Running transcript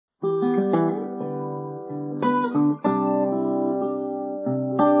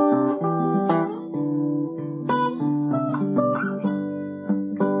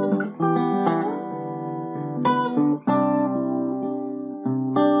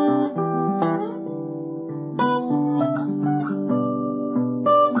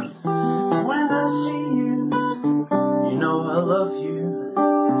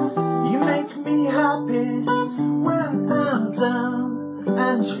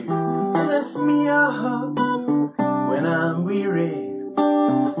you lift me up when I'm weary,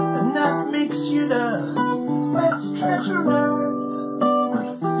 and that makes you the best treasure on earth.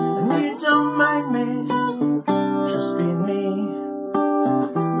 And you don't mind me just being me,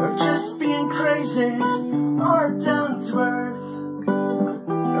 or just being crazy, or down to earth.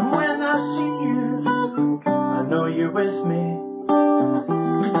 And when I see you, I know you're with me,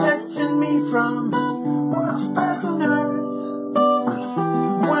 protecting me from what's bad on earth.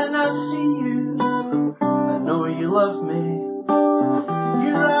 When I see you, I know you love me.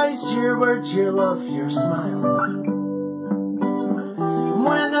 Your eyes, your words, your love, your smile.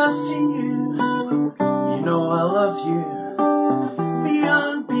 When I see you, you know I love you.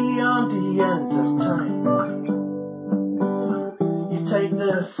 Beyond the end of time. You take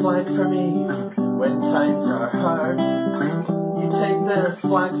the flag for me when times are hard. You take the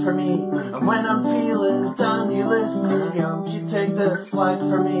flag for me, and when I'm feeling down, you lift me up. You take the flag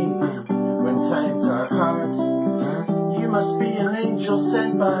for me when times are hard. You must be an angel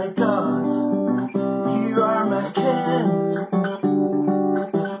sent by God. You are my king.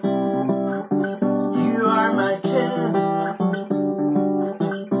 You are my king.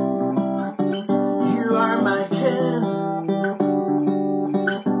 You are my king.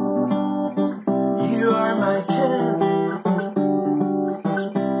 You are my king.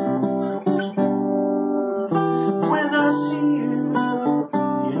 When I see you,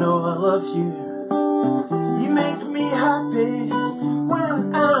 you know I love you. You make me happy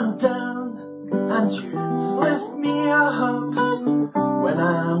when I'm down, and you lift me up when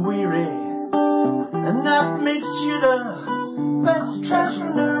I'm weary, and that makes you the best treasure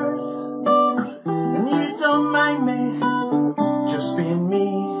on earth. And you don't mind me just being me,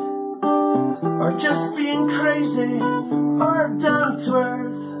 or just being crazy, or down to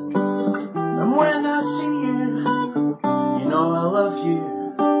earth. And when I see you, you know I love you.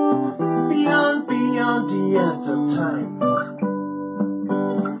 Beyond the end of time.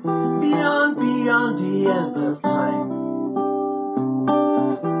 Beyond the end of time.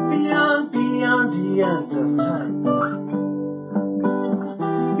 Beyond the end of time.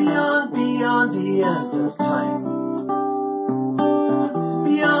 Beyond the end of time.